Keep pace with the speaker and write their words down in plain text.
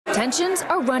tensions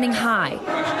are running high.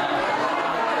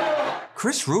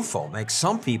 Chris Rufo makes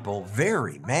some people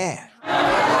very mad.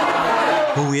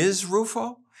 Who is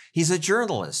Rufo? He's a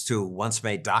journalist who once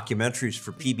made documentaries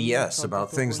for PBS about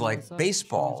things like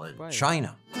baseball in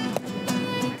China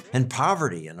and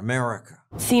poverty in America.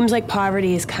 Seems like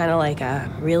poverty is kind of like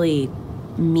a really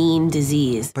mean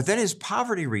disease. But then his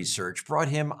poverty research brought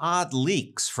him odd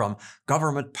leaks from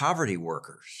government poverty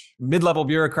workers. Mid-level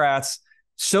bureaucrats,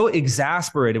 so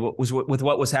exasperated with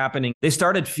what was happening, they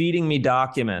started feeding me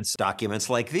documents. Documents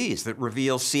like these that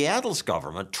reveal Seattle's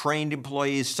government trained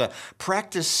employees to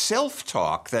practice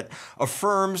self-talk that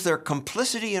affirms their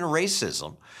complicity in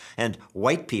racism, and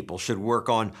white people should work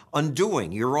on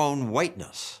undoing your own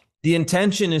whiteness. The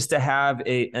intention is to have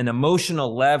an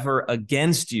emotional lever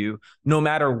against you no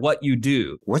matter what you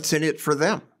do. What's in it for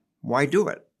them? Why do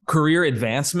it? Career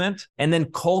advancement, and then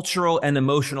cultural and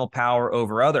emotional power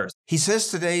over others. He says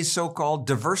today's so-called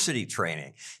diversity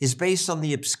training is based on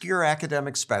the obscure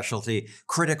academic specialty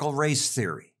critical race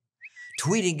theory.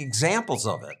 Tweeting examples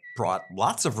of it brought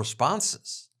lots of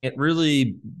responses. It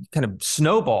really kind of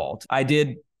snowballed. I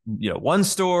did one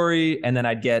story, and then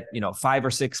I'd get 5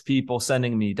 or 6 people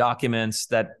sending me documents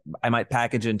that I might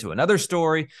package into another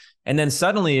story. And then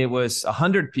suddenly it was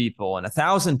 100 people and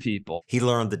 1,000 people. He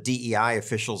learned the DEI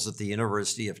officials at the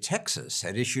University of Texas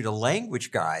had issued a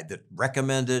language guide that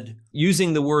recommended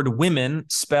using the word women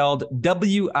spelled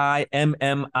W-I-M-M-I-N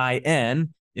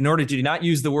in order to not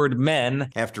use the word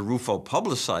men. After Rufo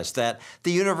publicized that,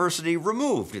 the university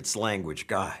removed its language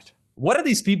guide. What are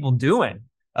these people doing?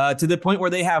 To the point where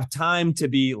they have time to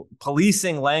be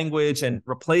policing language and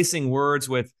replacing words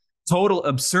with total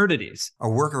absurdities. A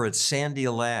worker at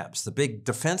Sandia Labs, the big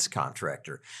defense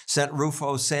contractor, sent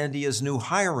Rufo Sandia's new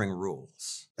hiring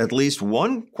rules. At least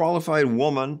one qualified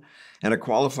woman and a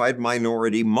qualified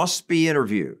minority must be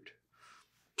interviewed.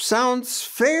 Sounds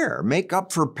fair. Make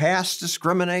up for past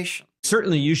discrimination.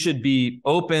 Certainly, you should be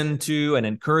open to and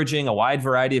encouraging a wide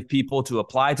variety of people to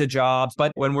apply to jobs.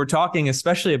 But when we're talking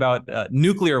especially about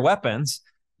nuclear weapons,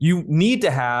 you need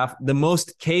to have the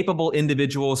most capable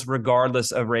individuals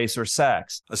regardless of race or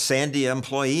sex. A Sandia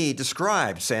employee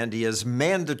described Sandia's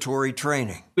mandatory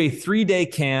training. A 3-day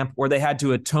camp where they had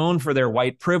to atone for their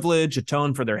white privilege,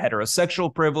 atone for their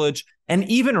heterosexual privilege, and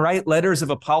even write letters of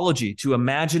apology to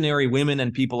imaginary women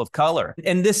and people of color.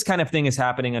 And this kind of thing is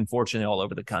happening, unfortunately, all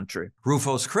over the country.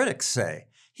 Rufo's critics say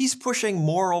he's pushing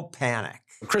moral panic.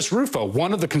 Chris Rufo,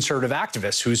 one of the conservative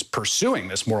activists who's pursuing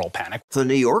this moral panic. The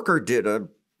New Yorker did a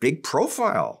big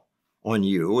profile on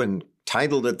you and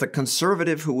titled it "The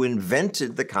Conservative Who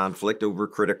Invented the Conflict Over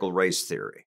Critical Race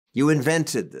Theory." You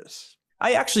invented this.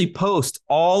 I actually post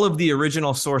all of the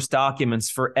original source documents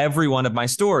for every one of my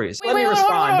stories. Let me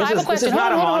respond. This is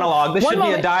not a monologue. This should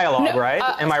be a dialogue, right?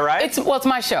 Am I right? It's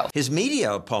my show. His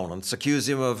media opponents accuse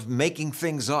him of making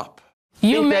things up.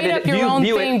 You made up your own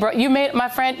thing, bro. You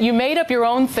made up your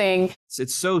own thing.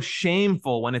 It's so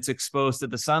shameful when it's exposed to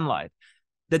the sunlight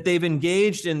that they've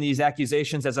engaged in these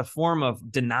accusations as a form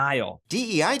of denial.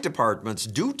 DEI departments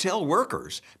do tell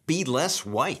workers, be less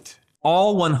white.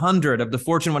 All 100 of the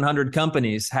Fortune 100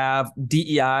 companies have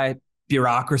DEI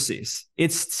bureaucracies.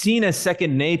 It's seen as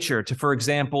second nature to, for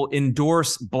example,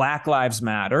 endorse Black Lives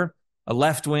Matter, a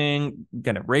left-wing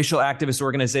kind of racial activist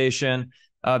organization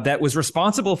that was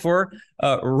responsible for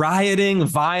rioting,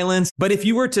 violence. But if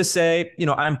you were to say,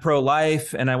 I'm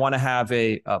pro-life and I want to have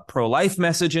a pro-life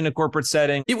message in a corporate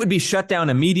setting, it would be shut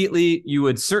down immediately. You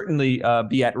would certainly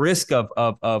be at risk of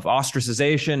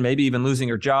ostracization, maybe even losing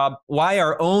your job. Why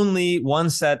are only one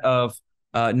set of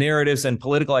narratives and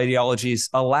political ideologies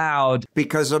allowed?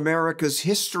 Because America's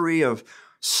history of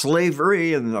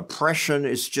slavery and oppression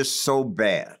is just so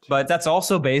bad. But that's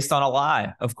also based on a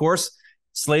lie. Of course,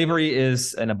 slavery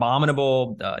is an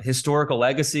abominable historical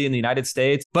legacy in the United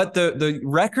States, but the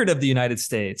record of the United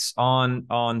States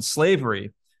on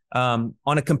slavery on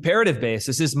a comparative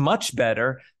basis is much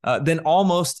better than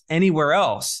almost anywhere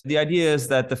else. The idea is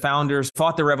that the founders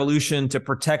fought the revolution to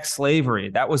protect slavery.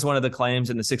 That was one of the claims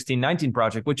in the 1619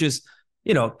 Project, which is,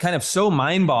 kind of so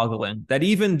mind-boggling that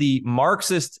even the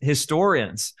Marxist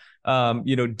historians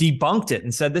debunked it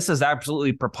and said this is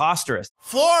absolutely preposterous.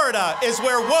 Florida is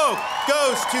where woke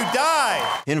goes to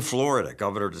die. In Florida,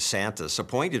 Governor DeSantis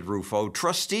appointed Rufo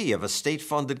trustee of a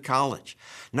state-funded college.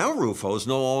 Now Rufo's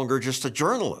no longer just a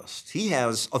journalist. He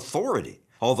has authority,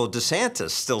 although DeSantis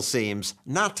still seems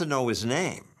not to know his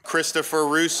name. Christopher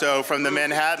Russo from the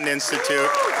Manhattan Institute.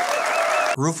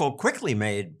 Rufo quickly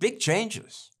made big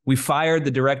changes. We fired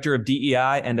the director of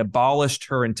DEI and abolished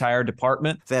her entire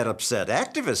department. That upset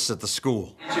activists at the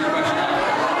school.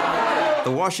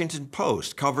 The Washington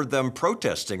Post covered them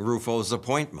protesting Rufo's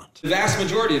appointment. The vast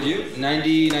majority of you,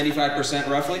 95%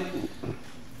 roughly,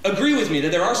 agree with me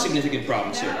that there are significant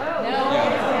problems here.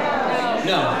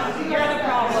 No. You're the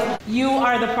problem. You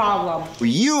are the problem.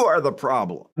 You are the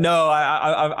problem. No,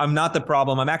 I'm not the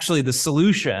problem. I'm actually the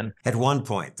solution. At one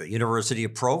point, the University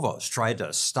of Provost tried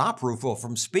to stop Rufo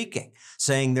from speaking,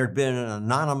 saying there'd been an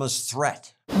anonymous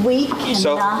threat. We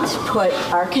cannot put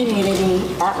our community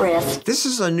at risk. This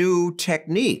is a new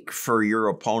technique for your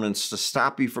opponents to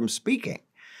stop you from speaking,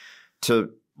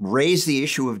 to raise the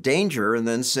issue of danger and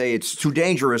then say it's too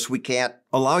dangerous, we can't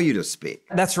allow you to speak.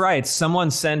 That's right.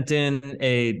 Someone sent in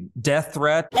a death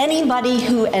threat. Anybody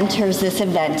who enters this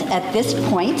event at this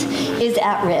point is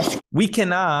at risk. We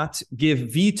cannot give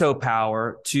veto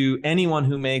power to anyone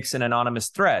who makes an anonymous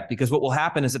threat, because what will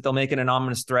happen is that they'll make an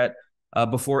anonymous threat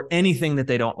before anything that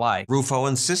they don't like. Rufo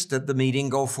insisted the meeting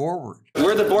go forward.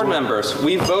 We're the board members.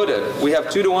 We voted. We have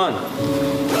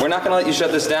 2-1. We're not going to let you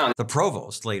shut this down. The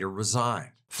provost later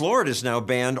resigned. Florida's now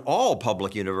banned all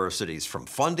public universities from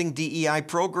funding DEI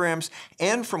programs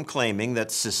and from claiming that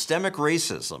systemic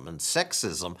racism and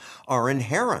sexism are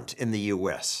inherent in the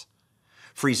U.S.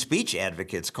 Free speech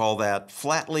advocates call that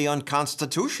flatly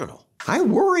unconstitutional. I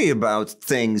worry about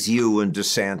things you and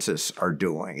DeSantis are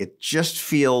doing. It just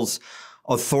feels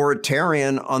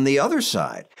authoritarian on the other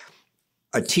side.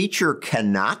 A teacher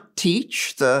cannot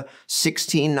teach the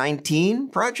 1619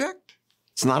 Project?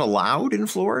 It's not allowed in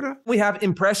Florida? We have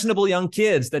impressionable young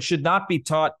kids that should not be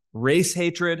taught race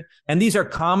hatred. And these are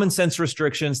common sense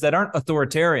restrictions that aren't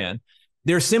authoritarian.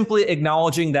 They're simply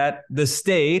acknowledging that the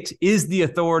state is the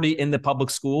authority in the public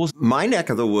schools. My neck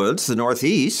of the woods, the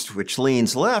Northeast, which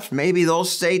leans left, maybe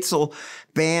those states will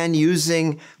ban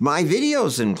using my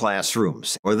videos in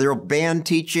classrooms, or they'll ban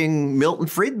teaching Milton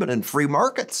Friedman in free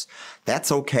markets.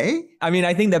 That's okay? I mean,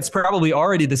 I think that's probably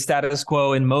already the status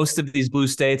quo in most of these blue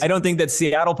states. I don't think that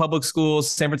Seattle public schools,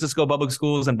 San Francisco public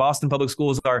schools, and Boston public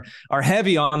schools are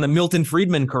heavy on the Milton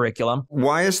Friedman curriculum.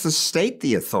 Why is the state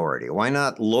the authority? Why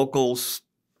not local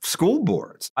school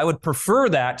boards? I would prefer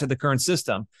that to the current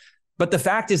system. But the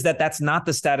fact is that that's not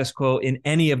the status quo in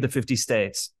any of the 50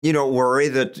 states. You don't worry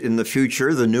that in the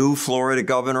future, the new Florida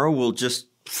governor will just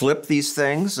flip these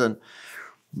things and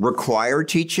require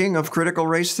teaching of critical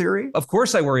race theory? Of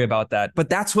course I worry about that. But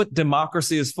that's what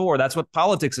democracy is for. That's what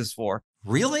politics is for.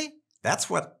 Really? That's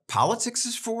what politics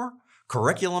is for?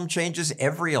 Curriculum changes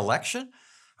every election?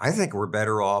 I think we're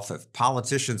better off if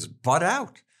politicians butt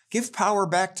out. Give power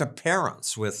back to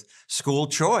parents with school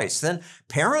choice. Then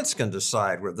parents can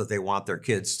decide whether they want their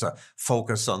kids to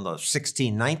focus on the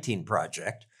 1619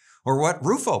 Project or what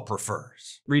Rufo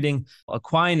prefers. Reading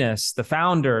Aquinas, the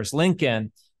founders,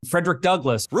 Lincoln, Frederick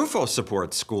Douglass. Rufo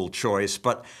supports school choice,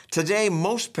 but today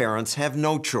most parents have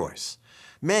no choice.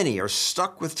 Many are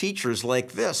stuck with teachers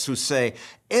like this who say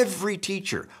every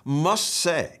teacher must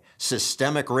say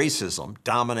systemic racism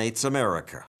dominates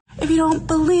America. If you don't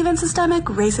believe in systemic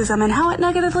racism and how it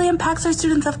negatively impacts our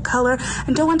students of color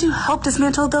and don't want to help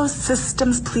dismantle those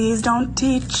systems, please don't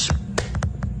teach.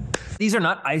 These are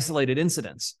not isolated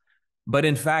incidents, but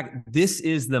in fact, this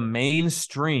is the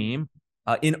mainstream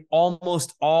in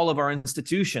almost all of our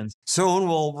institutions. Soon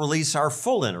we'll release our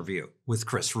full interview with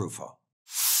Chris Rufo.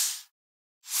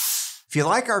 If you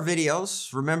like our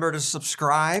videos, remember to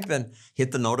subscribe and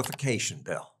hit the notification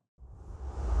bell.